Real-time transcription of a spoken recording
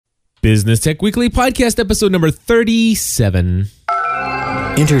Business Tech Weekly Podcast, episode number 37.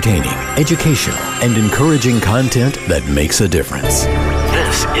 Entertaining, educational, and encouraging content that makes a difference.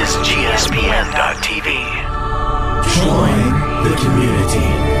 This is GSPN.TV. Join the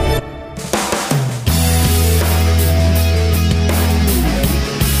community.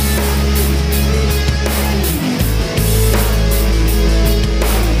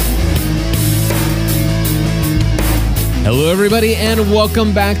 Hello, everybody, and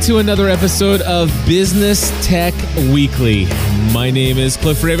welcome back to another episode of Business Tech Weekly. My name is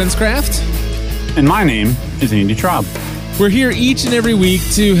Cliff Ravenscraft. And my name is Andy Traub. We're here each and every week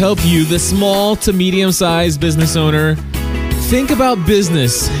to help you, the small to medium-sized business owner, think about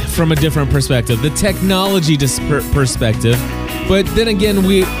business from a different perspective, the technology perspective. But then again,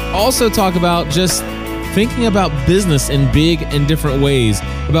 we also talk about just thinking about business in big and different ways,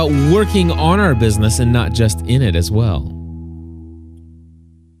 about working on our business and not just in it as well.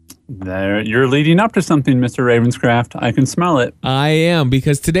 There, you're leading up to something, Mr. Ravenscraft. I can smell it. I am,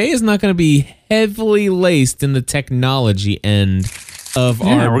 because today is not going to be heavily laced in the technology end of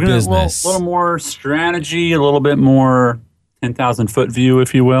our business. A little more strategy, a little bit more 10,000-foot view,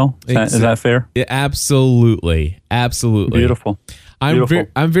 if you will. Is that fair? Yeah, absolutely. Beautiful.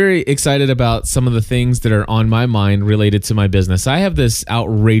 I'm very excited about some of the things that are on my mind related to my business. I have this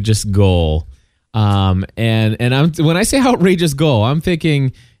outrageous goal, and when I say outrageous goal, I'm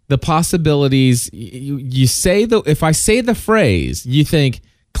thinking the possibilities. You say if I say the phrase, you think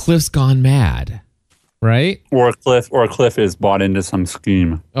Cliff's gone mad, right? Or Cliff is bought into some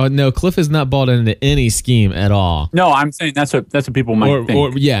scheme. Oh no, Cliff is not bought into any scheme at all. No, I'm saying that's what people might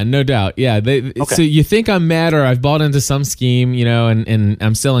think. Yeah, no doubt. Yeah, Okay. So you think I'm mad, or I've bought into some scheme, and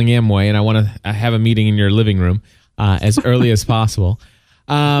I'm selling Amway, and I want to have a meeting in your living room as early as possible.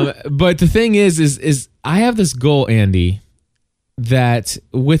 But the thing is I have this goal, Andy, that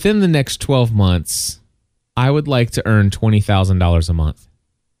within the next 12 months, I would like to earn $20,000 a month.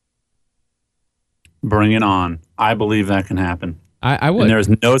 Bring it on. I believe that can happen. I would. And there's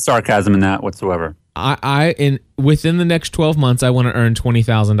no sarcasm in that whatsoever. Within the next 12 months, I want to earn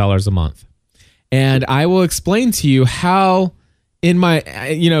 $20,000 a month. And I will explain to you how, in my,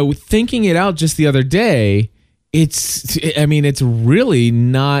 thinking it out just the other day, it's really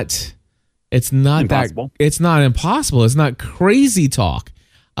not, it's not impossible. It's not impossible. It's not crazy talk.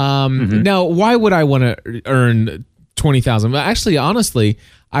 Now, why would I want to earn $20,000? Actually, honestly,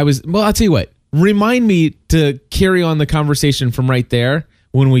 I'll tell you what. Remind me to carry on the conversation from right there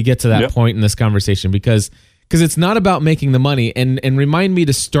when we get to that point in this conversation, because it's not about making the money, and remind me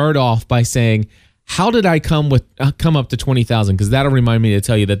to start off by saying, how did I come up to 20,000? Because that'll remind me to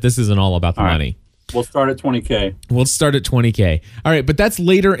tell you that this isn't all about the money. We'll start at 20K. We'll start at 20K. All right, but that's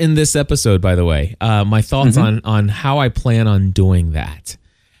later in this episode, by the way. My thoughts on how I plan on doing that.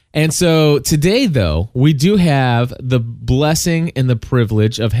 And so today, though, we do have the blessing and the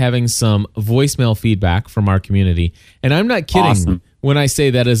privilege of having some voicemail feedback from our community. And I'm not kidding when I say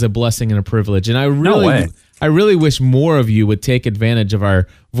that is a blessing and a privilege. And I really wish more of you would take advantage of our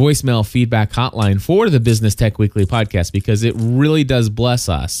voicemail feedback hotline for the Business Tech Weekly podcast, because it really does bless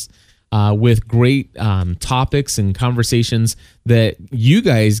us with great topics and conversations that you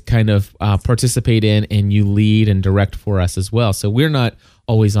guys kind of participate in, and you lead and direct for us as well. So we're not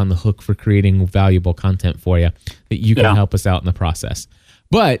always on the hook for creating valuable content for you, that you can help us out in the process.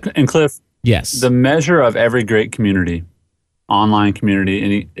 And Cliff, yes, the measure of every great community, online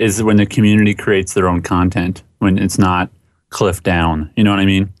community, is when the community creates their own content, when it's not Cliff down. You know what I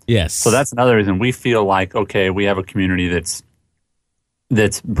mean? Yes. So that's another reason we feel like, okay, we have a community that's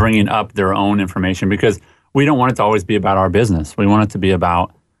bringing up their own information, because we don't want it to always be about our business. We want it to be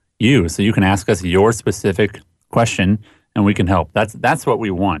about you. So you can ask us your specific question and we can help. That's what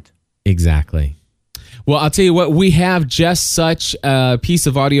we want. Exactly. Well, I'll tell you what, we have just such a piece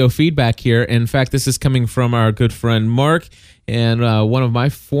of audio feedback here. In fact, this is coming from our good friend Mark, and one of my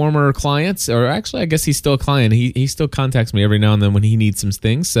former clients, or actually I guess he's still a client. He still contacts me every now and then when he needs some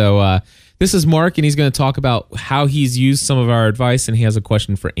things. So this is Mark, and he's going to talk about how he's used some of our advice, and he has a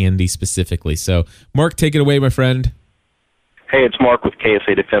question for Andy specifically. So Mark, take it away, my friend. Hey, it's Mark with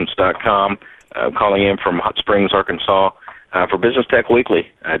KSADefense.com. I'm calling in from Hot Springs, Arkansas, for Business Tech Weekly.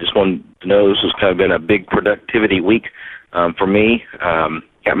 I just wanted to know, this has kind of been a big productivity week for me.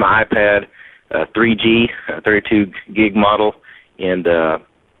 Got my iPad 3G, 32 gig model, and I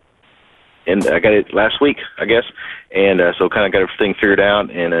got it last week, I guess, and so kind of got everything figured out,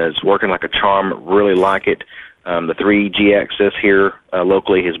 and it's working like a charm. Really like it. The 3G access here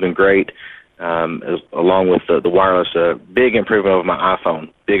locally has been great. Along with the wireless, big improvement over my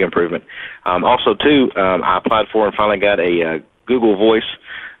iPhone, big improvement. Also, too, I applied for and finally got a Google Voice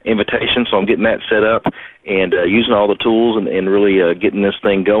invitation, so I'm getting that set up and using all the tools and really getting this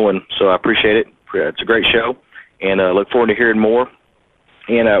thing going. So I appreciate it. It's a great show, and look forward to hearing more.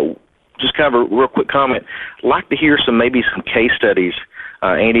 And just kind of a real quick comment, I'd like to hear maybe some case studies,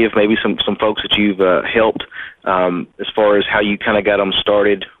 Andy, of maybe some folks that you've helped as far as how you kind of got them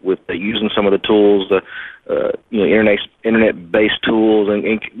started with using some of the tools, the internet-based tools, and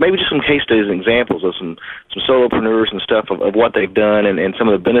maybe just some case studies and examples of some solopreneurs and stuff of what they've done and some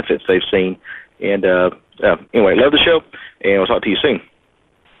of the benefits they've seen. And anyway, love the show, and we'll talk to you soon.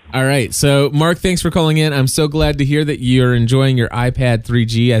 All right. So, Mark, thanks for calling in. I'm so glad to hear that you're enjoying your iPad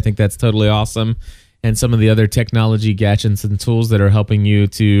 3G. I think that's totally awesome. And some of the other technology gadgets and tools that are helping you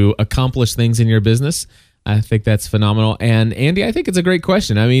to accomplish things in your business. I think that's phenomenal. And Andy, I think it's a great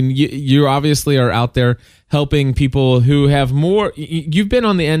question. I mean, you obviously are out there helping people who have more. You've been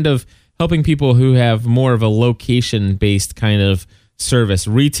on the end of helping people who have more of a location-based kind of service,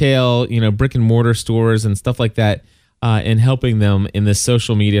 retail, brick and mortar stores and stuff like that. And helping them in this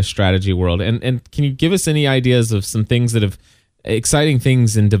social media strategy world. And can you give us any ideas of some things that have exciting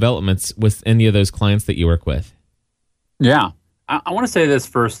things and developments with any of those clients that you work with? Yeah. I want to say this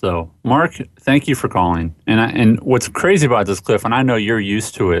first, though. Mark, thank you for calling. And what's crazy about this, Cliff, and I know you're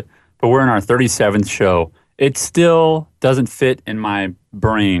used to it, but we're in our 37th show. It still doesn't fit in my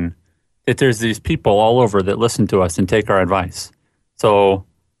brain that there's these people all over that listen to us and take our advice. So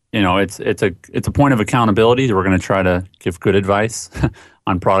it's a point of accountability. We're going to try to give good advice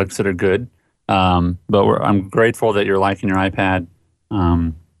on products that are good. But I'm grateful that you're liking your iPad,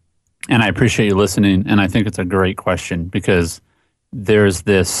 and I appreciate you listening. And I think it's a great question because there's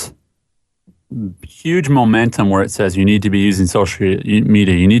this huge momentum where it says you need to be using social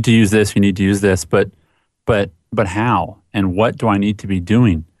media. You need to use this. You need to use this. But how? And what do I need to be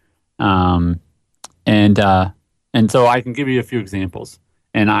doing? And so I can give you a few examples.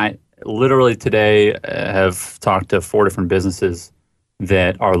 And I literally today have talked to 4 different businesses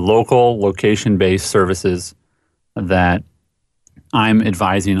that are local, location-based services that I'm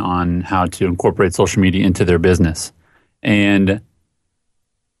advising on how to incorporate social media into their business. And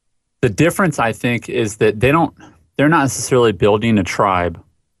the difference, I think, is that they're not necessarily building a tribe.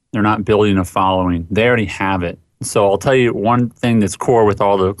 They're not building a following. They already have it. So I'll tell you one thing that's core with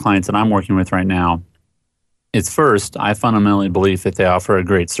all the clients that I'm working with right now. It's first, I fundamentally believe that they offer a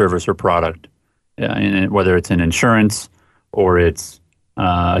great service or product, whether it's an insurance or it's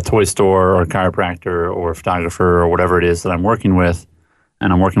a toy store or a chiropractor or a photographer or whatever it is that I'm working with,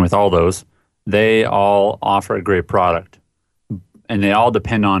 and I'm working with all those. They all offer a great product, and they all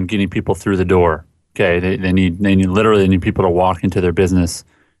depend on getting people through the door. Okay, they need people to walk into their business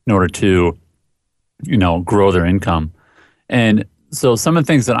in order to, grow their income. And so some of the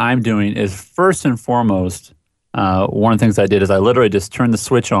things that I'm doing is first and foremost. One of the things I did is I literally just turned the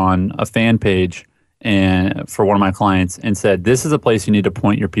switch on a fan page and for one of my clients and said, this is a place you need to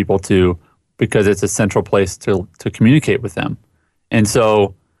point your people to because it's a central place to communicate with them. And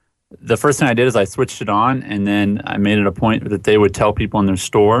so the first thing I did is I switched it on, and then I made it a point that they would tell people in their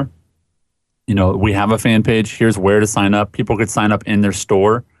store, we have a fan page. Here's where to sign up. People could sign up in their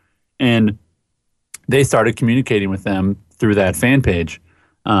store. And they started communicating with them through that fan page.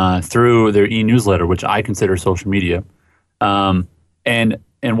 Through their e-newsletter, which I consider social media. And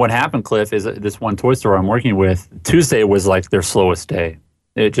what happened, Cliff, is this one toy store I'm working with, Tuesday was like their slowest day.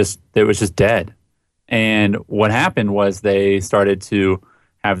 It was just dead. And what happened was they started to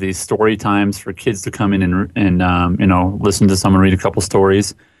have these story times for kids to come in and listen to someone read a couple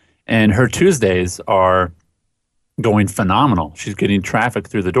stories. And her Tuesdays are going phenomenal. She's getting traffic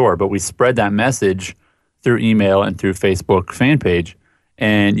through the door. But we spread that message through email and through Facebook fan page.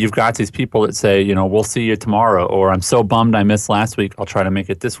 And you've got these people that say, we'll see you tomorrow, or I'm so bummed I missed last week, I'll try to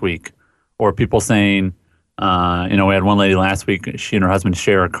make it this week. Or people saying, we had one lady last week, she and her husband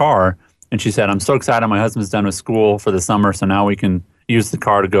share a car, and she said, I'm so excited my husband's done with school for the summer, so now we can use the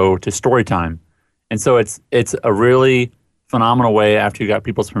car to go to story time. And so it's a really phenomenal way after you got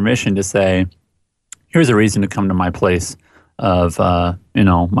people's permission to say, here's a reason to come to my place of,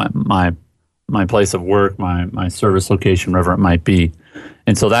 my place of work, my service location, wherever it might be.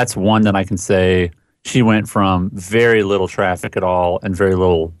 And so that's one that I can say she went from very little traffic at all and very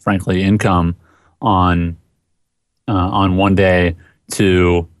little, frankly, income on one day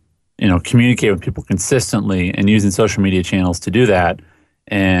to, communicate with people consistently and using social media channels to do that.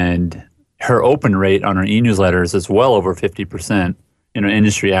 And her open rate on her e-newsletters is well over 50%.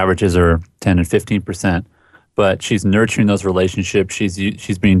 Industry averages are 10 and 15%. But she's nurturing those relationships.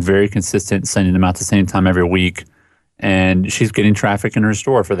 She's being very consistent, sending them out the same time every week. And she's getting traffic in her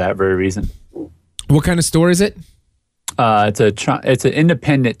store for that very reason. What kind of store is it? It's an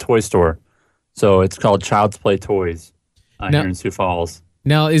independent toy store, so it's called Child's Play Toys here in Sioux Falls.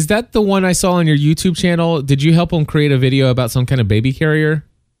 Now, is that the one I saw on your YouTube channel? Did you help them create a video about some kind of baby carrier?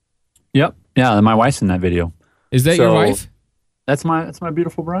 Yep. Yeah, my wife's in that video. Is that your wife? That's my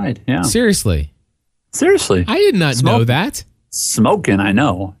beautiful bride. Yeah. Seriously. I did not know that. Smoking, I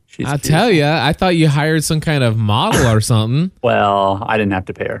know. I'll tell you, I thought you hired some kind of model or something. Well, I didn't have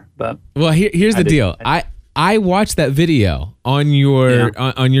to pay her, but here's the deal. I watched that video on your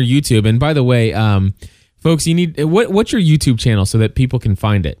on your YouTube, and by the way, folks, you need what's your YouTube channel so that people can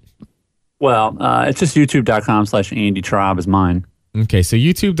find it? Well, it's just youtube.com/Andy Traub is mine. Okay, so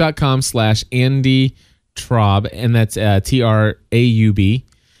youtube.com/Andy Traub, and that's Traub.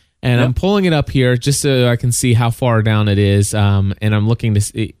 And I'm pulling it up here just so I can see how far down it is, and I'm looking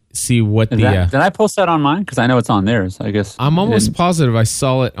to see what did I post that on mine? Because I know it's on theirs. I guess I'm almost positive I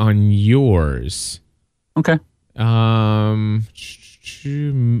saw it on yours. Okay.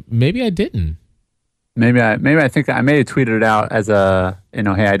 Maybe I didn't. Maybe I think I may have tweeted it out as a,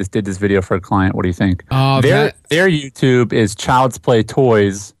 hey, I just did this video for a client. What do you think? Their YouTube is Child's Play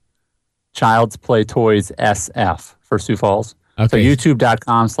Toys SF for Sioux Falls. Okay. So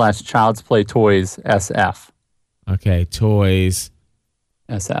youtube.com/Child's Play Toys SF. Okay, Toys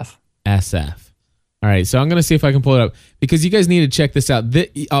SF. All right, so I'm going to see if I can pull it up because you guys need to check this out.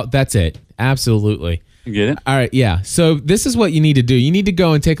 That's it. Absolutely. You get it? All right, yeah. So this is what you need to do. You need to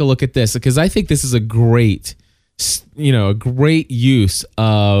go and take a look at this because I think this is a great use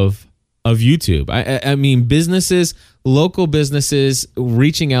of YouTube. I mean, businesses, local businesses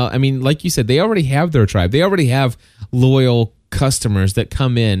reaching out. I mean, like you said, they already have their tribe. They already have loyal customers that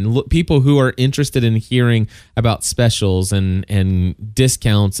come in, people who are interested in hearing about specials and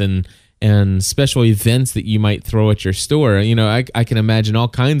discounts and special events that you might throw at your store. I can imagine all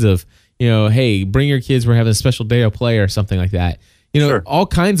kinds of, hey, bring your kids, we're having a special day of play or something like that. Sure. All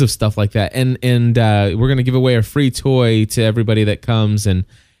kinds of stuff like that. And we're going to give away a free toy to everybody that comes. And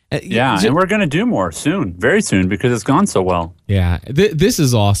and we're going to do more soon, very soon, because it's gone so well. Yeah, this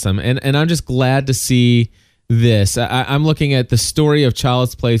is awesome. And I'm just glad to see this. I'm looking at the story of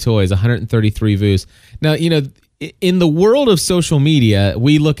Child's Play Toys, 133 views. Now, in the world of social media,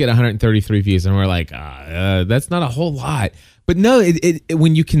 we look at 133 views and we're like, that's not a whole lot. But no,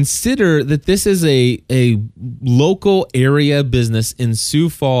 when you consider that this is a local area business in Sioux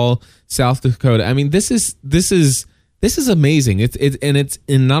Falls, South Dakota, I mean, this is amazing. It's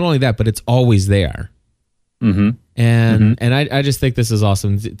not only that, but it's always there. Mm-hmm. And I just think this is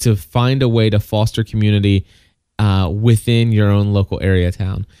awesome to find a way to foster community within your own local area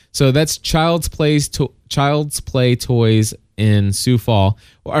town. So that's Child's Play Toys in Sioux Falls.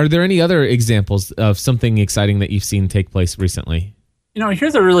 Are there any other examples of something exciting that you've seen take place recently?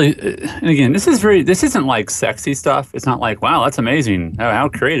 Here's a really, and again, this isn't like sexy stuff. It's not like, wow, that's amazing. How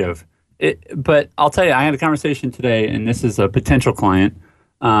creative. But I'll tell you, I had a conversation today, and this is a potential client.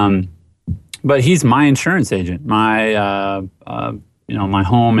 But he's my insurance agent, my my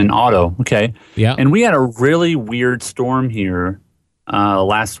home and auto. Okay. Yeah. And we had a really weird storm here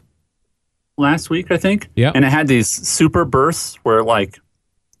last week, I think. Yeah. And it had these super bursts where, like,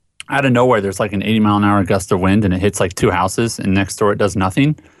 out of nowhere, there's like an 80-mile-an-hour gust of wind, and it hits like 2 houses, and next door it does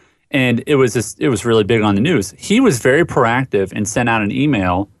nothing. And it was really big on the news. He was very proactive and sent out an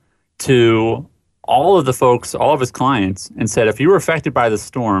email to all of the folks, all of his clients, and said, if you were affected by the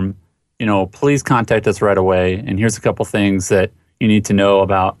storm, please contact us right away. And here's a couple things that you need to know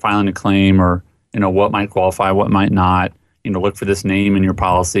about filing a claim, or, what might qualify, what might not. Look for this name in your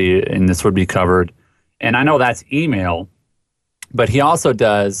policy, and this would be covered. And I know that's email, but he also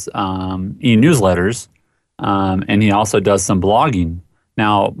does e-newsletters, and he also does some blogging.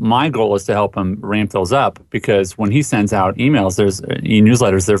 Now, my goal is to help him ramp those up, because when he sends out emails, there's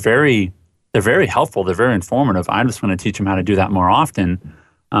e-newsletters. They're very helpful. They're very informative. I'm just going to teach him how to do that more often.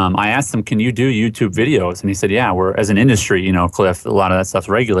 I asked him, can you do YouTube videos? And he said, yeah, we're, as an industry, Cliff, a lot of that stuff's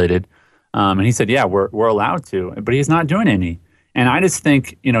regulated. And he said, yeah, we're allowed to, but he's not doing any. And I just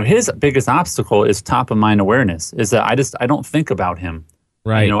think, his biggest obstacle is top of mind awareness, is that I don't think about him.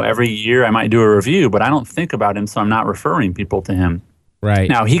 Right. Every year I might do a review, but I don't think about him, so I'm not referring people to him. Right.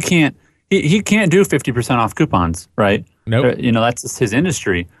 Now, he can't do 50% off coupons, right? Nope. That's just his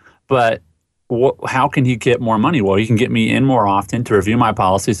industry. But how can he get more money? Well, he can get me in more often to review my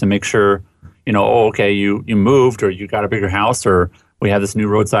policies and make sure, you moved, or you got a bigger house, or we have this new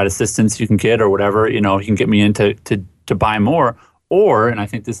roadside assistance you can get, or whatever. He can get me in to buy more. Or, and I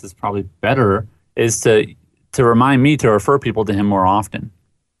think this is probably better, is to remind me to refer people to him more often.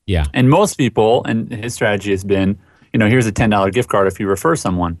 Yeah. And most people, and his strategy has been, here's a $10 gift card if you refer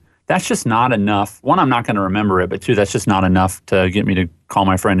someone. that's just not enough. One, I'm not going to remember it, but two, that's just not enough to get me to call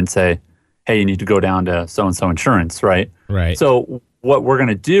my friend and say, hey, you need to go down to so-and-so insurance, right? Right. So what we're going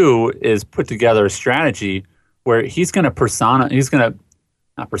to do is put together a strategy where he's going to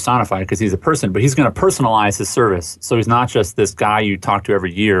not personify because he's a person, but he's going to personalize his service. So he's not just this guy you talk to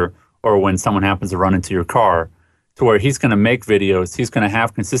every year or when someone happens to run into your car, to where he's going to make videos. He's going to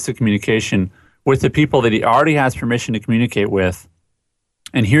have consistent communication with the people that he already has permission to communicate with.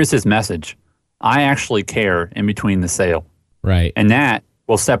 And here's his message. I actually care in between the sale. Right. And that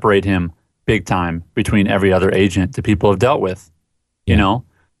will separate him big time between every other agent that people have dealt with, you know?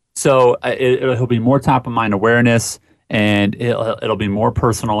 So it'll be more top of mind awareness, and it'll be more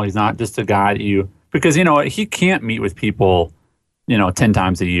personal. He's not just a guy that because you know what, he can't meet with people, 10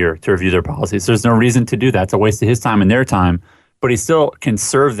 times a year to review their policies. There's no reason to do that. It's a waste of his time and their time, but he still can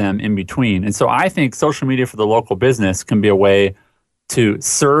serve them in between. And so I think social media for the local business can be a way to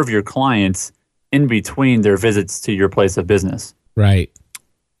serve your clients in between their visits to your place of business. Right.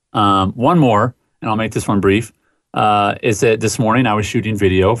 One more, and I'll make this one brief, is that this morning I was shooting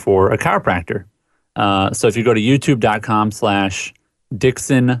video for a chiropractor. So if you go to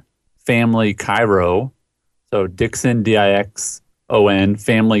youtube.com/Dixon Family Chiro, so Dixon, Dixon,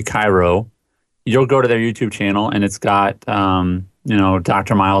 Family Chiro, you'll go to their YouTube channel, and it's got,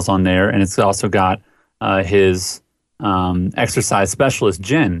 Dr. Miles on there, and it's also got his exercise specialist,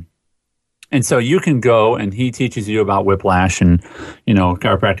 Jen. And so you can go, and he teaches you about whiplash and,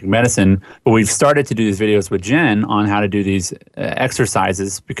 chiropractic medicine. But we've started to do these videos with Jen on how to do these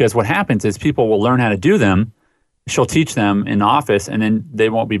exercises, because what happens is people will learn how to do them. She'll teach them in the office, and then they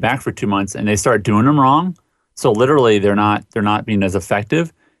won't be back for 2 months, and they start doing them wrong. So literally, they're not being as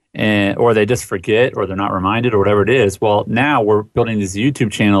effective, or they just forget, or they're not reminded, or whatever it is. Well, now we're building these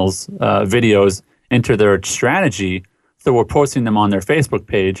YouTube channels, videos into their strategy. So we're posting them on their Facebook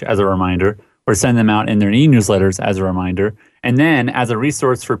page as a reminder, or send them out in their e-newsletters as a reminder. And then as a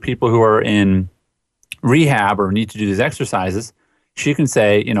resource for people who are in rehab or need to do these exercises, she can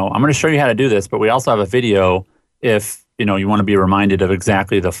say, I'm going to show you how to do this, but we also have a video if, you want to be reminded of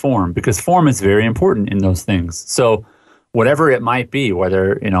exactly the form, because form is very important in those things. So whatever it might be,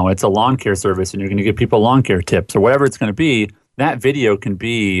 whether, it's a lawn care service and you're going to give people lawn care tips or whatever it's going to be, that video can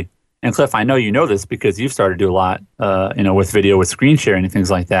be. And Cliff, I know you know this because you've started to do a lot, with video, with screen sharing and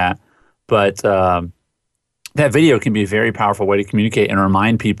things like that. But that video can be a very powerful way to communicate and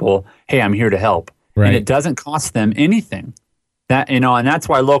remind people, hey, I'm here to help. Right. And it doesn't cost them anything. And that's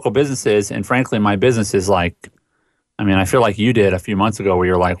why local businesses, and frankly, my business is like, I feel like you did a few months ago where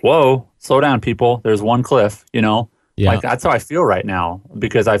you're like, whoa, slow down, people. There's one Cliff, Yeah. Like that's how I feel right now,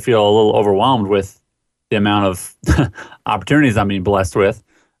 because I feel a little overwhelmed with the amount of opportunities I'm being blessed with.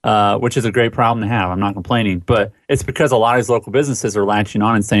 Which is a great problem to have. I'm not complaining, but it's because a lot of these local businesses are latching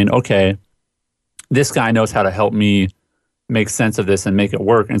on and saying, okay, this guy knows how to help me make sense of this and make it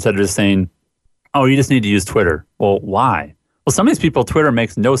work, instead of just saying, oh, you just need to use Twitter. Well, why? Well, some of these people, Twitter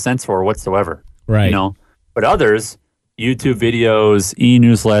makes no sense for whatsoever. Right. But others, YouTube videos,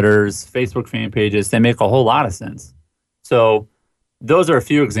 e-newsletters, Facebook fan pages, they make a whole lot of sense. So those are a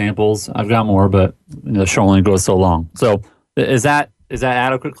few examples. I've got more, but the show only goes so long. So is that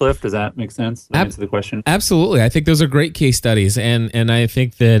adequate, Cliff? Does that make sense? Answer the question. Absolutely. I think those are great case studies, and I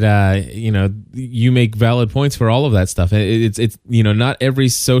think that you make valid points for all of that stuff. It's not every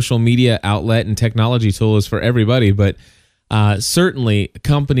social media outlet and technology tool is for everybody, but certainly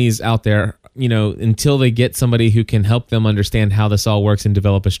companies out there, until they get somebody who can help them understand how this all works and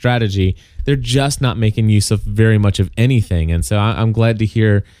develop a strategy, they're just not making use of very much of anything. And so I'm glad to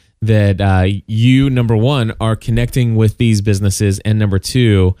hear that you, number one, are connecting with these businesses, and number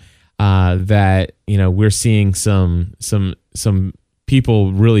two, that we're seeing some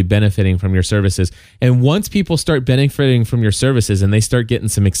people really benefiting from your services. And once people start benefiting from your services and they start getting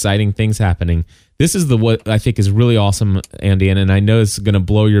some exciting things happening, this is what I think is really awesome, Andy, and I know it's going to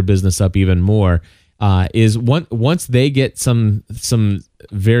blow your business up even more. Is once they get some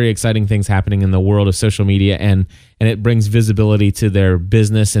very exciting things happening in the world of social media, and it brings visibility to their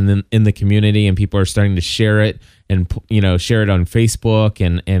business and then in the community, and people are starting to share it and share it on Facebook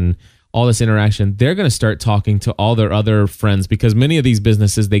and all this interaction, they're going to start talking to all their other friends, because many of these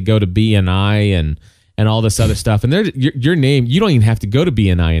businesses, they go to BNI and all this other stuff, and your name, you don't even have to go to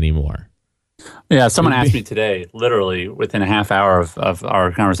BNI anymore. Yeah, someone asked me today, literally within a half hour of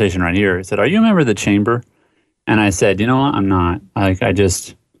our conversation right here, said, "Are you a member of the chamber?" And I said, "You know what? I'm not. I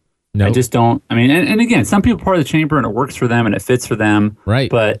just don't. And again, some people are part of the chamber and it works for them and it fits for them. Right.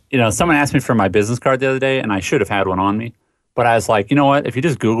 But someone asked me for my business card the other day, and I should have had one on me, but I was like, you know what? If you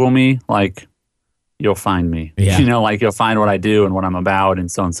just Google me, you'll find me. Yeah. Like you'll find what I do and what I'm about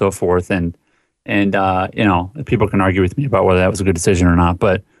and so on and so forth. And people can argue with me about whether that was a good decision or not.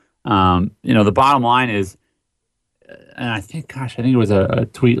 But, the bottom line is, and I think it was a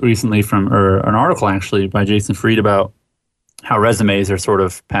tweet recently or an article actually by Jason Fried about how resumes are sort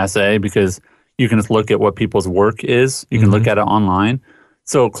of passe because you can just look at what people's work is. You can look at it online.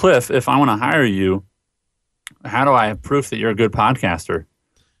 So Cliff, if I want to hire you, how do I have proof that you're a good podcaster?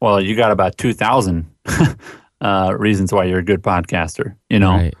 Well, you got about 2,000 reasons why you're a good podcaster,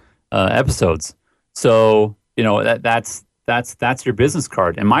 Right. Episodes. So, that's your business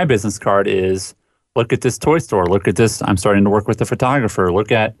card. And my business card is, look at this toy store. Look at this. I'm starting to work with a photographer.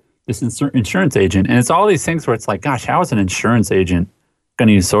 Look at this insurance agent. And it's all these things where it's like, gosh, how is an insurance agent going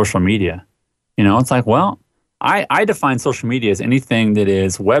to use social media? It's like, well, I define social media as anything that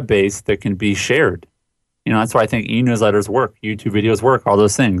is web-based that can be shared. That's why I think e-newsletters work, YouTube videos work, all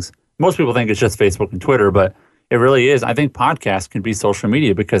those things. Most people think it's just Facebook and Twitter, but it really is. I think podcasts can be social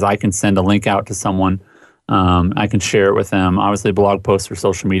media because I can send a link out to someone. I can share it with them. Obviously, blog posts are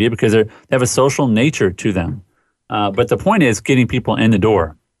social media because they have a social nature to them. But the point is getting people in the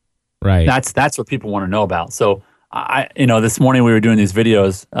door. Right. That's what people want to know about. So this morning we were doing these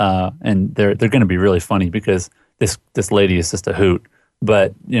videos, and they're going to be really funny because this lady is just a hoot.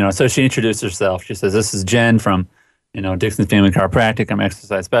 But so she introduced herself. She says, "This is Jen from Dixon Family Chiropractic. I'm an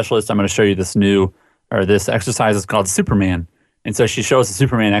exercise specialist. I'm going to show you this exercise is called Superman." And so she shows the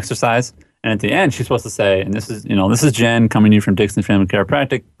Superman exercise. And at the end, she's supposed to say, and this is Jen coming to you from Dixon Family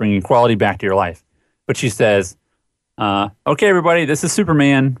Chiropractic, bringing quality back to your life. But she says, "Okay, everybody, this is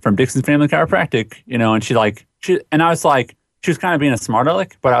Superman from Dixon Family Chiropractic." And I was like, she was kind of being a smart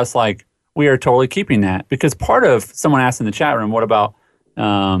aleck, but I was like, we are totally keeping that because part of someone asked in the chat room, what about,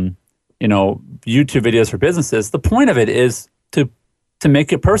 YouTube videos for businesses? The point of it is to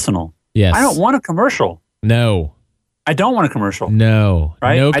make it personal. Yes. I don't want a commercial. No. I don't want a commercial. No.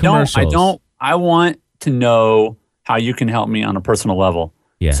 Right? No commercials. I want to know how you can help me on a personal level.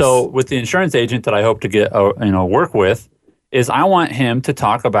 Yes. So with the insurance agent that I hope to get work with is I want him to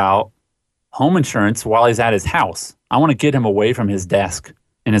talk about home insurance while he's at his house. I want to get him away from his desk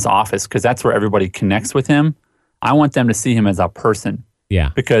in his office because that's where everybody connects with him. I want them to see him as a person. Yeah.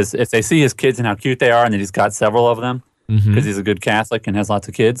 Because if they see his kids and how cute they are and that he's got several of them because he's a good Catholic and has lots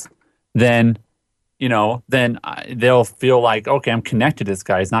of kids, then they'll feel like, okay, I'm connected to this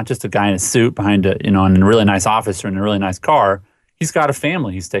guy. He's not just a guy in a suit behind in a really nice office or in a really nice car. He's got a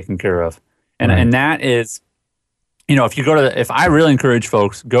family he's taking care of. And that is, if you go to if I really encourage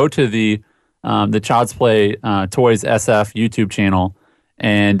folks, go to the Child's Play Toys SF YouTube channel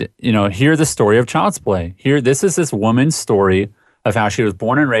and, hear the story of Child's Play. This is this woman's story of how she was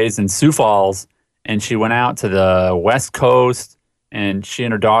born and raised in Sioux Falls and she went out to the West Coast and she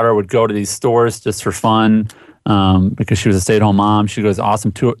and her daughter would go to these stores just for fun because she was a stay-at-home mom. She goes to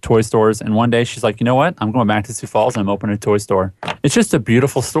awesome toy stores. And one day she's like, you know what? I'm going back to Sioux Falls and I'm opening a toy store. It's just a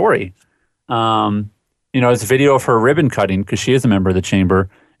beautiful story. It's a video of her ribbon cutting because she is a member of the chamber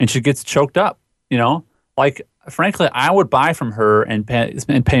and she gets choked up. Frankly, I would buy from her and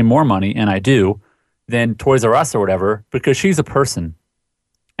pay more money, and I do, than Toys R Us or whatever because she's a person.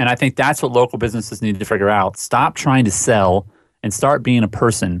 And I think that's what local businesses need to figure out. Stop trying to sell and start being a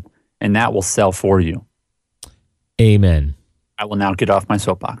person, and that will sell for you. Amen. I will now get off my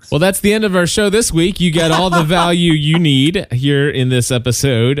soapbox. Well, that's the end of our show this week. You got all the value you need here in this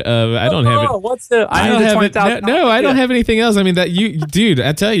episode. I don't have it. What's the? I don't have it. No, I don't have anything else. I mean, dude.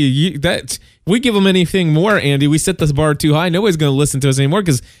 I tell you, that we give them anything more, Andy. We set this bar too high. Nobody's going to listen to us anymore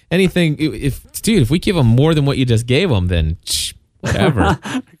because anything. If we give them more than what you just gave them, then whatever.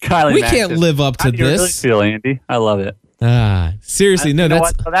 Kylie, we can't live up to how do you this. really feel, Andy? I love it. Seriously, no,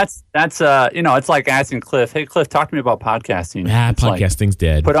 that's it's like asking Cliff, hey Cliff, talk to me about podcasting. Podcasting's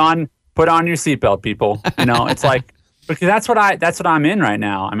dead. Put on your seatbelt, people. It's like because that's what I'm in right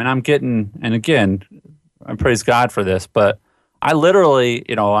now. I mean, I'm getting, and again, I praise God for this, but I literally,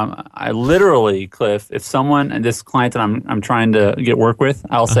 Cliff, if someone and this client that I'm trying to get work with,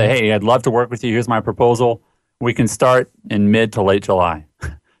 I'll say, hey, I'd love to work with you. Here's my proposal. We can start in mid to late July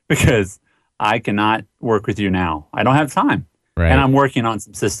because I cannot work with you now. I don't have time. Right. And I'm working on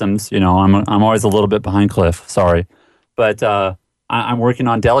some systems. I'm always a little bit behind Cliff. Sorry. But I'm working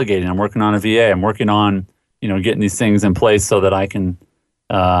on delegating. I'm working on a VA. I'm working on, getting these things in place so that I can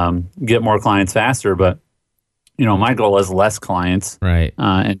get more clients faster. But, my goal is less clients. Right.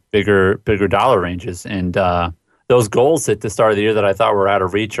 And bigger dollar ranges. And those goals at the start of the year that I thought were out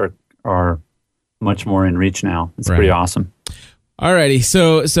of reach are much more in reach now. It's pretty awesome.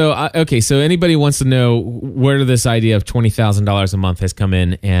 Alrighty, so anybody wants to know where this idea of $20,000 a month has come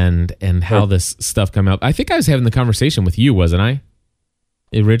in and how this stuff come up? I think I was having the conversation with you, wasn't I?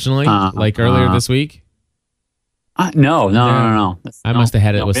 Originally, earlier this week. No. I must have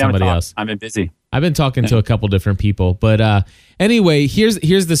had it with somebody else. I've been busy. I've been talking to a couple different people, but anyway, here's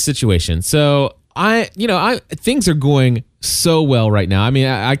the situation. So things are going so well right now. I mean,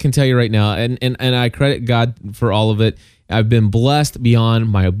 I can tell you right now, and I credit God for all of it. I've been blessed beyond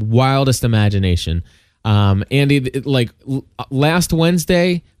my wildest imagination. Andy, last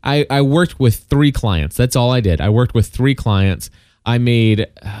Wednesday, I worked with 3 clients. That's all I did. I worked with 3 clients. I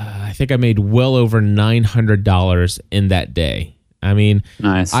think I made well over $900 in that day. I mean,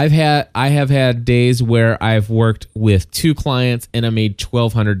 nice. I have had days where I've worked with 2 clients and I made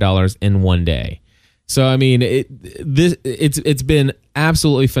 $1,200 in one day. So I mean, it's been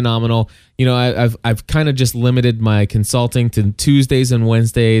absolutely phenomenal. You know, I've kind of just limited my consulting to Tuesdays and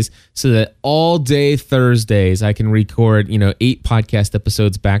Wednesdays, so that all day Thursdays I can record 8 podcast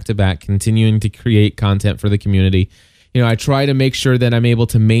episodes back to back, continuing to create content for the community. You know, I try to make sure that I'm able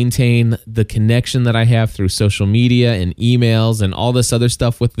to maintain the connection that I have through social media and emails and all this other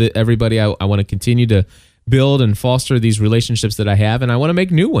stuff with everybody. I want to continue to build and foster these relationships that I have, and I want to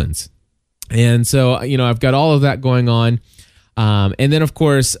make new ones. And so, I've got all of that going on. And then, of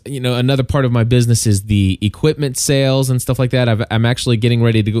course, another part of my business is the equipment sales and stuff like that. I'm actually getting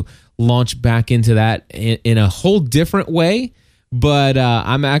ready to launch back into that in a whole different way. But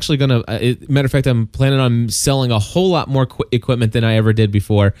I'm actually going to, matter of fact, I'm planning on selling a whole lot more equipment than I ever did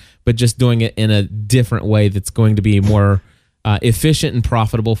before, but just doing it in a different way that's going to be more efficient and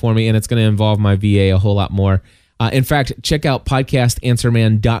profitable for me. And it's going to involve my VA a whole lot more. In fact, check out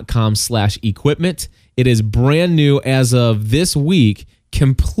podcastanswerman.com/equipment. It is brand new as of this week,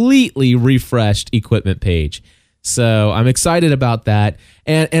 completely refreshed equipment page. So I'm excited about that.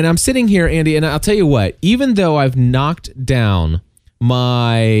 And I'm sitting here, Andy, and I'll tell you what, even though I've knocked down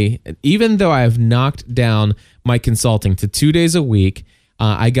my consulting to 2 days a week,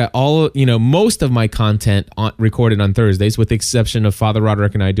 I got most of my content recorded on Thursdays, with the exception of Father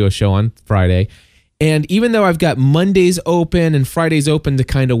Roderick and I do a show on Friday. And even though I've got Mondays open and Fridays open to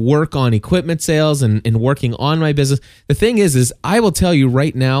kind of work on equipment sales and working on my business, the thing is I will tell you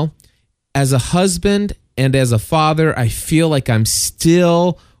right now, as a husband and as a father, I feel like I'm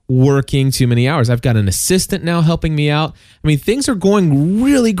still working too many hours. I've got an assistant now helping me out. I mean, things are going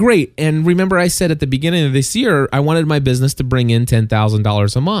really great. And remember, I said at the beginning of this year, I wanted my business to bring in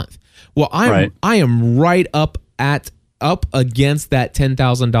 $10,000 a month. Well, I am right up against that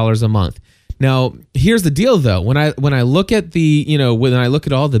 $10,000 a month. Now, here's the deal, though. When I look at when I look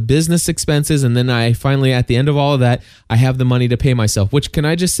at all the business expenses, and then I finally, at the end of all of that, I have the money to pay myself, which, can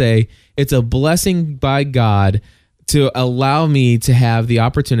I just say, it's a blessing by God to allow me to have the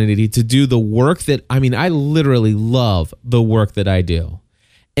opportunity to do the work that, I literally love the work that I do.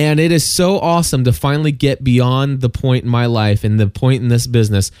 And it is so awesome to finally get beyond the point in my life and the point in this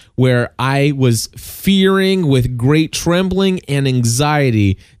business where I was fearing with great trembling and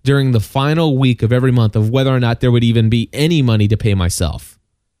anxiety during the final week of every month of whether or not there would even be any money to pay myself,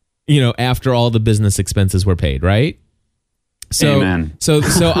 after all the business expenses were paid, right? So, Amen. So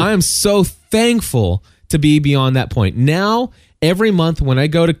I am so thankful to be beyond that point. Now, every month when I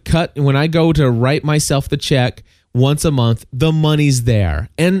go to write myself the check, once a month, the money's there.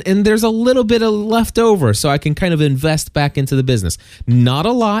 And there's a little bit of left over, so I can kind of invest back into the business. Not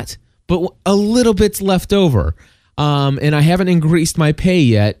a lot, but a little bit's left over. And I haven't increased my pay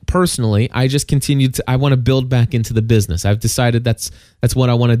yet, personally. I just I want to build back into the business. I've decided that's what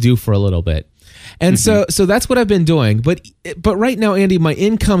I want to do for a little bit. And so that's what I've been doing. But right now, Andy, my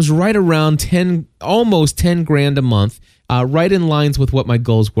income's right around almost 10 grand a month, right in lines with what my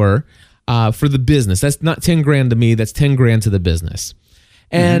goals were. For the business. That's not 10 grand to me, that's 10 grand to the business.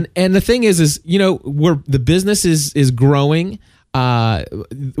 And the thing is the business is growing.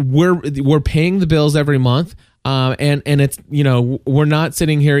 We're paying the bills every month. And it's, we're not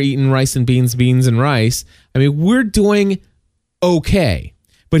sitting here eating rice and beans and rice. I mean, we're doing okay.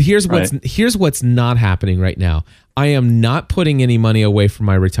 But here's what's not happening right now. I am not putting any money away for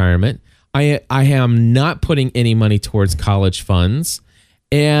my retirement. I am not putting any money towards college funds.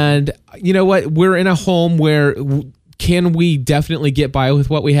 And you know what? We're in a home where can we definitely get by with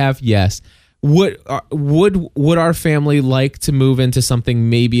what we have? Yes. Would our family like to move into something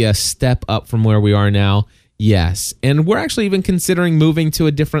maybe a step up from where we are now? Yes. And we're actually even considering moving to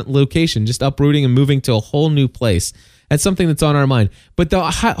a different location, just uprooting and moving to a whole new place. That's something that's on our mind. But the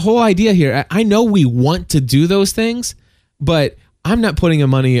whole idea here, I know we want to do those things, but I'm not putting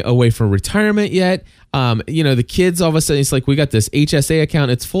money away for retirement yet. The kids, all of a sudden, it's like we got this HSA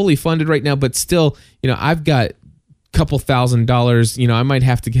account. It's fully funded right now, but still, I've got a couple $1,000. I might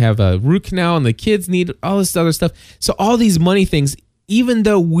have to have a root canal, and the kids need all this other stuff. So all these money things, even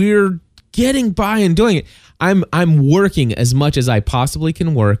though we're getting by and doing it, I'm working as much as I possibly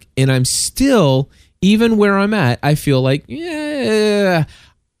can work, and I'm still, even where I'm at, I feel like, I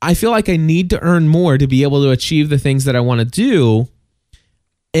feel like I need to earn more to be able to achieve the things that I want to do.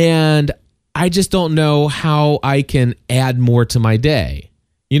 And I just don't know how I can add more to my day.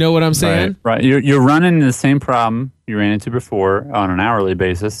 You know what I'm saying? Right. You're running the same problem you ran into before on an hourly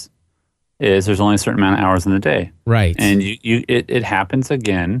basis. Is there's only a certain amount of hours in the day. Right. And it happens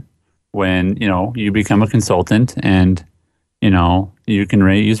again when, you become a consultant and, you can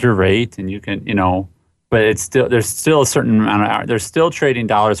use your rate and you can, but there's still a certain amount of hours. They're still trading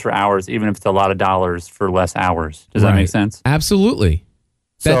dollars for hours, even if it's a lot of dollars for less hours. Does that make sense? Absolutely.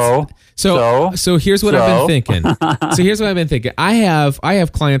 So here's what I've been thinking. I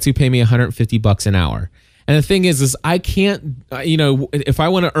have clients who pay me $150 an hour. And the thing is I can't, if I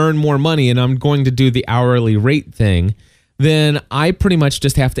want to earn more money and I'm going to do the hourly rate thing, then I pretty much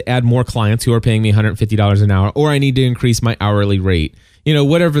just have to add more clients who are paying me $150 an hour, or I need to increase my hourly rate,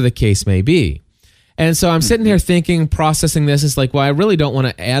 whatever the case may be. And so I'm sitting here thinking, processing this. It's like, well, I really don't want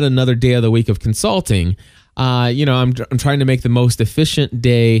to add another day of the week of consulting. I'm trying to make the most efficient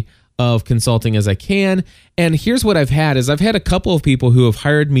day of consulting as I can. And here's what I've had a couple of people who have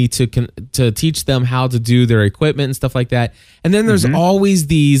hired me to teach them how to do their equipment and stuff like that. And then there's always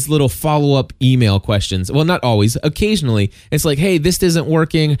these little follow-up email questions. Well, not always. Occasionally, it's like, hey, this isn't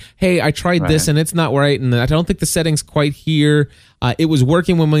working. Hey, I tried this and it's not right. And I don't think the setting's quite here. It was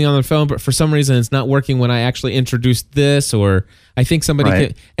working when we were on the phone, but for some reason it's not working when I actually introduced this, or I think somebody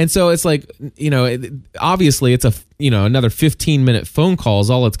can. And so it's like, obviously it's another 15-minute phone call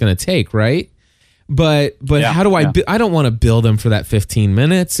is all it's going to take, right? But how do I? I don't want to bill them for that 15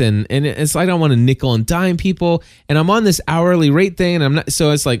 minutes, and it's I don't want to nickel and dime people. And I'm on this hourly rate thing, and I'm not.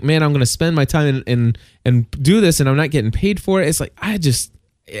 So it's like, man, I'm going to spend my time and do this, and I'm not getting paid for it. It's like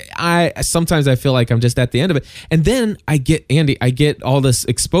I sometimes I feel like I'm just at the end of it. And then I get all this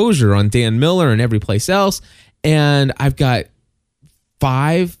exposure on Dan Miller and every place else, and I've got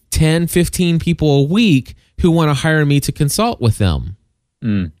 5, 10, 15 people a week who want to hire me to consult with them.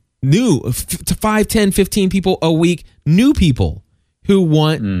 New 5, 10, 15 people a week, new people who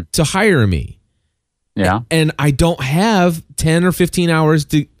want to hire me. Yeah. And I don't have 10 or 15 hours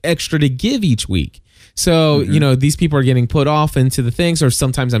extra to give each week. So, these people are getting put off into the things, or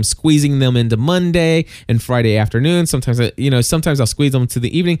sometimes I'm squeezing them into Monday and Friday afternoon. Sometimes, sometimes I'll squeeze them to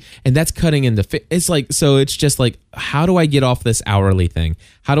the evening, and that's cutting into, it's like, so it's just like, how do I get off this hourly thing?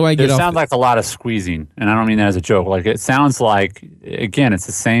 How do I get off? It sounds like a lot of squeezing, and I don't mean that as a joke. Like, it sounds like, again, it's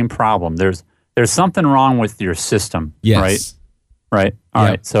the same problem. There's something wrong with your system, right? Right. All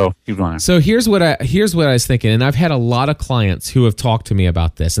right. So keep going. So here's what I was thinking, and I've had a lot of clients who have talked to me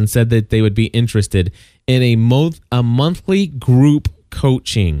about this and said that they would be interested in a monthly group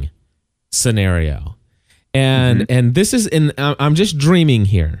coaching scenario. And this is I'm just dreaming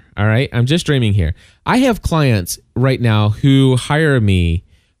here. All right. I'm just dreaming here. I have clients right now who hire me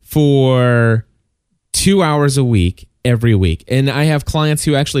for 2 hours a week every week. And I have clients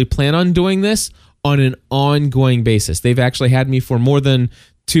who actually plan on doing this on an ongoing basis. They've actually had me for more than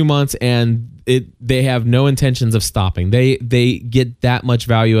 2 months, and they have no intentions of stopping. They get that much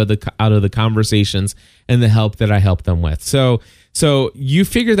value out of the conversations and the help that I help them with. So you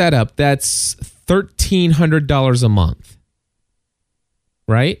figure that up. That's $1,300 a month,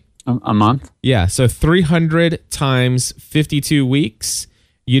 right? A month? Yeah. So 300 times 52 weeks.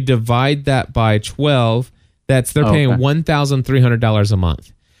 You divide that by 12. They're paying $1,300 a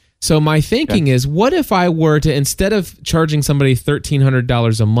month. So my thinking is, what if I were to, instead of charging somebody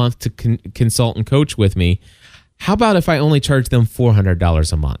 $1,300 a month to consult and coach with me, how about if I only charge them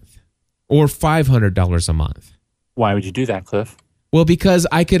 $400 a month or $500 a month? Why would you do that, Cliff? Well, because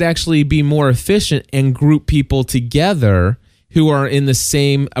I could actually be more efficient and group people together who are in the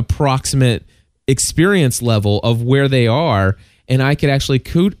same approximate experience level of where they are, and I could actually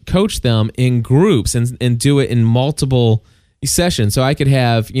coach them in groups and do it in multiple sessions. So I could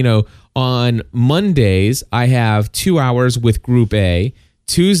have, on Mondays, I have 2 hours with group A.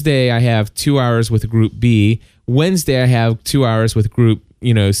 Tuesday, I have 2 hours with group B. Wednesday, I have 2 hours with group,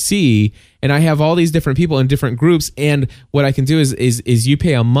 C. And I have all these different people in different groups. And what I can do is you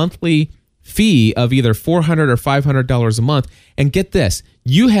pay a monthly fee of either $400 or $500 a month. And get this,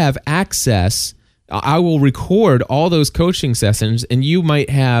 you have access. I will record all those coaching sessions, and you might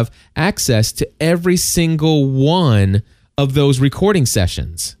have access to every single one of those recording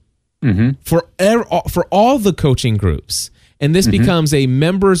sessions Mm-hmm. for all the coaching groups. And this becomes a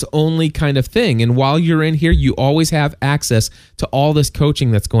members only kind of thing. And while you're in here, you always have access to all this coaching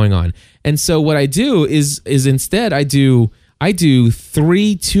that's going on. And so what I do is instead I do 3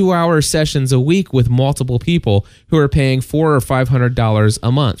 2-hour sessions a week with multiple people who are paying $400 or $500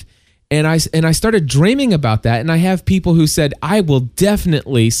 a month. And I started dreaming about that. And I have people who said, I will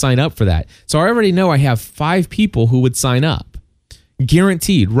definitely sign up for that. So I already know I have 5 people who would sign up,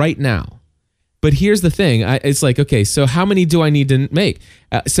 guaranteed right now. But here's the thing. It's like, okay, so how many do I need to make?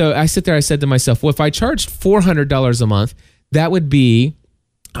 So I sit there, I said to myself, well, if I charged $400 a month, that would be,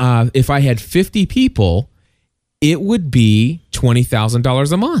 if I had 50 people, it would be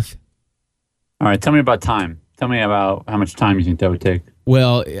 $20,000 a month. All right. Tell me about time. Tell me about how much time you think that would take.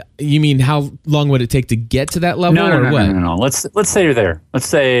 Well, you mean how long would it take to get to that level, or what? No. Let's say you're there. Let's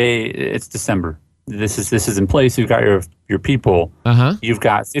say it's December. This is in place. You've got your people. You've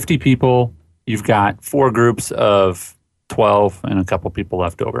got 50 people. You've got 4 groups of 12 and a couple people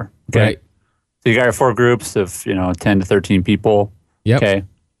left over. Okay. Right. So you got your 4 groups of 10 to 13 people. Yep. Okay.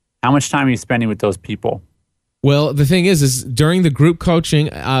 How much time are you spending with those people? Well, the thing is during the group coaching,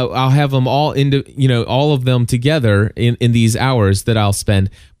 I'll have them all all of them together in these hours that I'll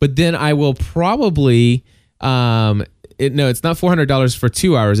spend. But then I will probably it's not $400 for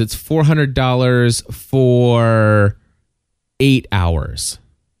 2 hours. It's $400 for 8 hours.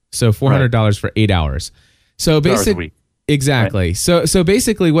 So $400 for 8 hours. So basically, exactly. Right. So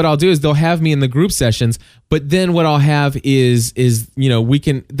basically, what I'll do is they'll have me in the group sessions, but then what I'll have is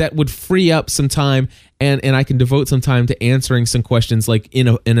that would free up some time, and I can devote some time to answering some questions like in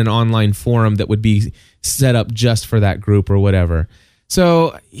an online forum that would be set up just for that group or whatever.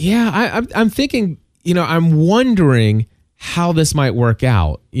 So yeah, I'm thinking, I'm wondering how this might work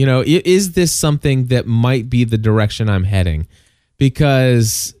out. Is this something that might be the direction I'm heading?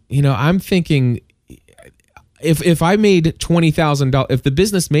 Because, I'm thinking if I made $20,000, if the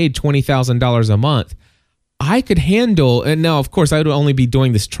business made $20,000 a month, I could handle, and now of course I would only be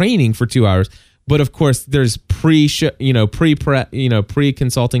doing this training for 2 hours, but of course there's pre-consulting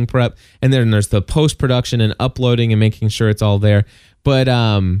prep, and then there's the post-production and uploading and making sure it's all there. But,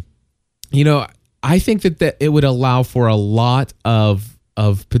 I think that it would allow for a lot of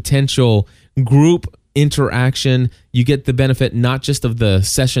potential group interaction. You get the benefit not just of the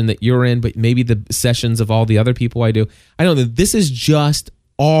session that you're in, but maybe the sessions of all the other people I do. I know that this is just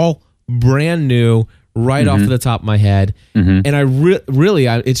all brand new right off the top of my head. And I really,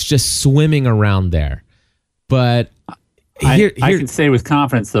 it's just swimming around there. But I can say with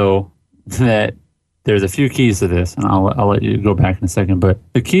confidence, though, that there's a few keys to this, and I'll let you go back in a second. But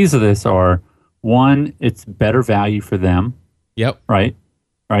the keys to this are, 1, it's better value for them. Yep. Right?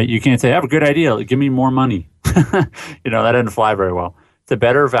 You can't say, I have a good idea, give me more money. That doesn't fly very well. It's a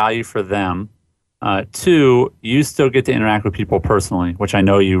better value for them. 2, you still get to interact with people personally, which I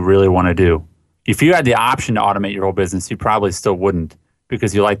know you really want to do. If you had the option to automate your whole business, you probably still wouldn't,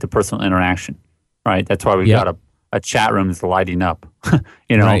 because you like the personal interaction, right? That's why we've got a chat room that's lighting up.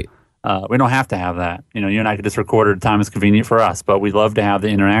 Right. We don't have to have that. You and I could just record at a time that's convenient for us, but we love to have the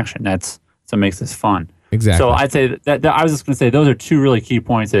interaction. That's what makes this fun. Exactly. So I'd say that I was just going to say those are 2 really key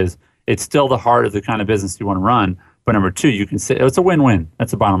points. Is it's still the heart of the kind of business you want to run, but number 2, you can say it's a win-win.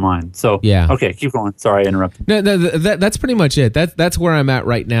 That's the bottom line. So yeah. Okay, keep going. Sorry, I interrupted. No, that's pretty much it. That's where I'm at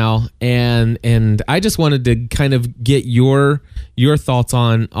right now, and I just wanted to kind of get your thoughts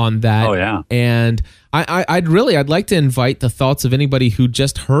on that. Oh yeah. And I'd like to invite the thoughts of anybody who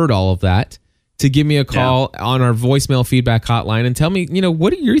just heard all of that to give me a call on our voicemail feedback hotline and tell me,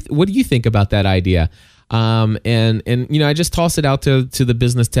 what do you think about that idea? And I just toss it out to the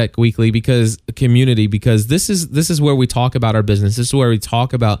Business Tech Weekly community because this is where we talk about our business. This is where we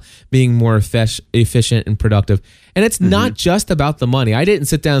talk about being more efficient and productive. And it's not just about the money. I didn't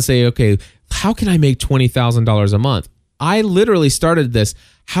sit down and say, okay, how can I make $20,000 a month? I literally started this.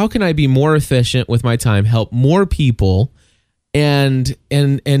 How can I be more efficient with my time, help more people, and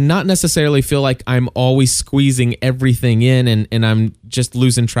not necessarily feel like I'm always squeezing everything in and I'm just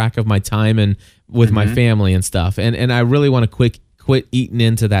losing track of my time and with my family and stuff. And I really want to quit eating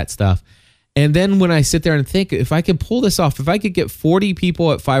into that stuff. And then when I sit there and think, if I could pull this off, if I could get 40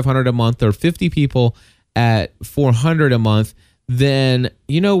 people at $500 a month or 50 people at $400 a month, then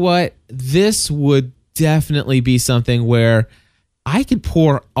you know what? This would definitely be something where I could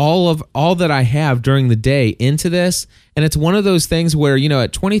pour all that I have during the day into this. And it's one of those things where, at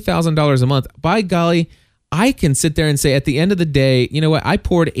 $20,000 a month, by golly, I can sit there and say at the end of the day, you know what? I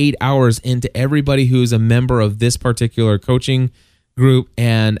poured 8 hours into everybody who's a member of this particular coaching group,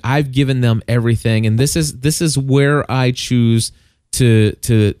 and I've given them everything. And this is where I choose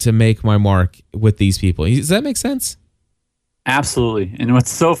to make my mark with these people. Does that make sense? Absolutely. And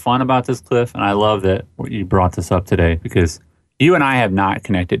what's so fun about this, Cliff, and I love that you brought this up today, because you and I have not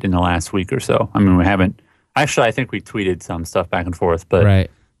connected in the last week or so. I mean, we haven't. Actually, I think we tweeted some stuff back and forth, but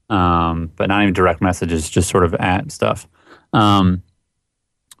right. But not even direct messages, just sort of at stuff.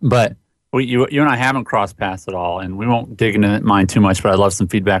 But you and I haven't crossed paths at all, and we won't dig into mine too much. But I'd love some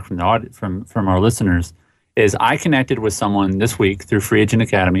feedback from the from our listeners. Is I connected with someone this week through Free Agent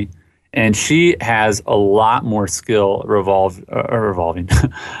Academy, and she has a lot more skill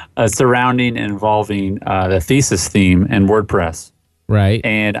surrounding and involving the thesis theme and WordPress. Right.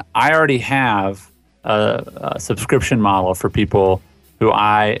 And I already have a subscription model for people who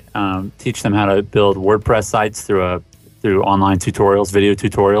I teach them how to build WordPress sites through online tutorials, video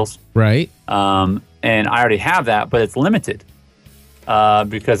tutorials. Right. And I already have that, but it's limited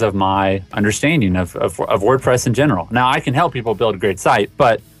because of my understanding of WordPress in general. Now, I can help people build a great site,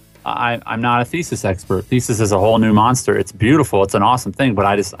 but I'm not a thesis expert. Thesis is a whole new monster. It's beautiful. It's an awesome thing, but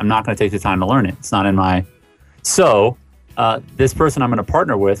I'm not going to take the time to learn it. It's not in my... So this person I'm going to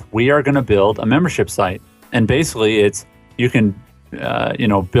partner with, we are going to build a membership site. And basically it's, you can,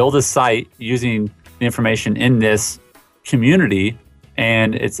 build a site using the information in this community,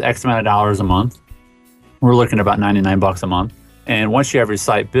 and it's X amount of dollars a month. We're looking at about $99 a month. And once you have your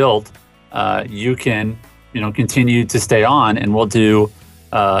site built, you can, continue to stay on, and we'll do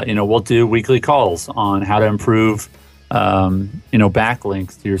weekly calls on how to improve,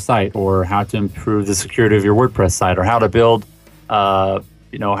 backlinks to your site, or how to improve the security of your WordPress site, or how to build,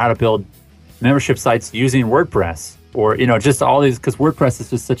 membership sites using WordPress, or, just all these, because WordPress is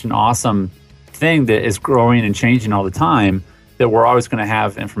just such an awesome thing that is growing and changing all the time, that we're always going to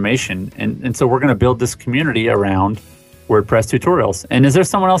have information. And so we're going to build this community around WordPress tutorials. And is there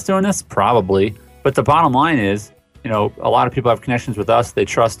someone else doing this? Probably. But the bottom line is, a lot of people have connections with us. They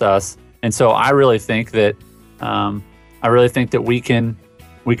trust us. And so I really think that we can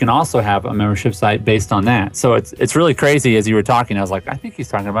also have a membership site based on that. So it's really crazy. As you were talking, I was like, I think he's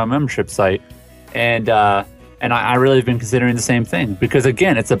talking about a membership site. And I really have been considering the same thing, because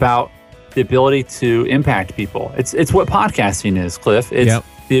again, it's about the ability to impact people. It's what podcasting is, Cliff. It's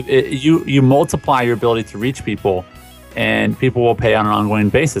you multiply your ability to reach people, and people will pay on an ongoing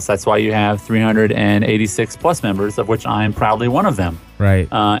basis. That's why you have 386 plus members, of which I am proudly one of them. Right.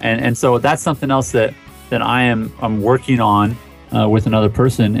 And so that's something else that I'm working on with another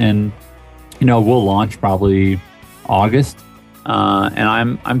person, and we'll launch probably August.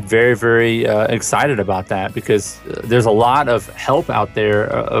 And I'm very, very excited about that, because there's a lot of help out there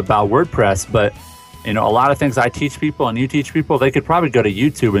about WordPress, but a lot of things I teach people and you teach people, they could probably go to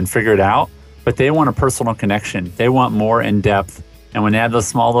YouTube and figure it out, but they want a personal connection. They want more in depth. And when they have those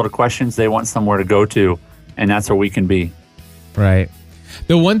small little questions, they want somewhere to go to, and that's where we can be. Right.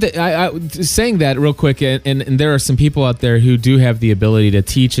 The one that I saying that real quick, and there are some people out there who do have the ability to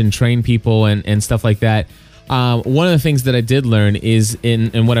teach and train people and stuff like that. One of the things that I did learn is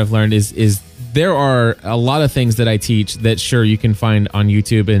and what I've learned is there are a lot of things that I teach that sure you can find on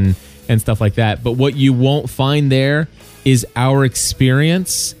YouTube and stuff like that. But what you won't find there is our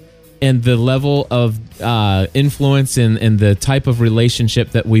experience and the level of influence and the type of relationship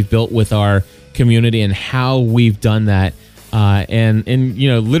that we've built with our community and how we've done that. And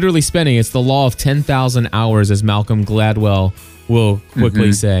literally spending, it's the law of 10,000 hours, as Malcolm Gladwell will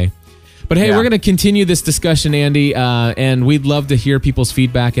quickly say. But hey, we're going to continue this discussion, Andy, and we'd love to hear people's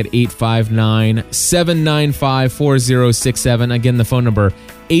feedback at 859-795-4067. Again, the phone number,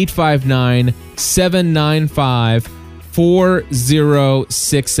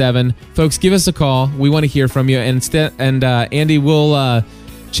 859-795-4067. Folks, give us a call. We want to hear from you. And Andy, we'll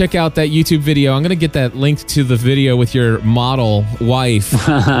check out that YouTube video. I'm going to get that linked to the video with your model wife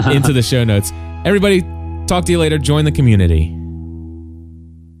into the show notes. Everybody, talk to you later. Join the community.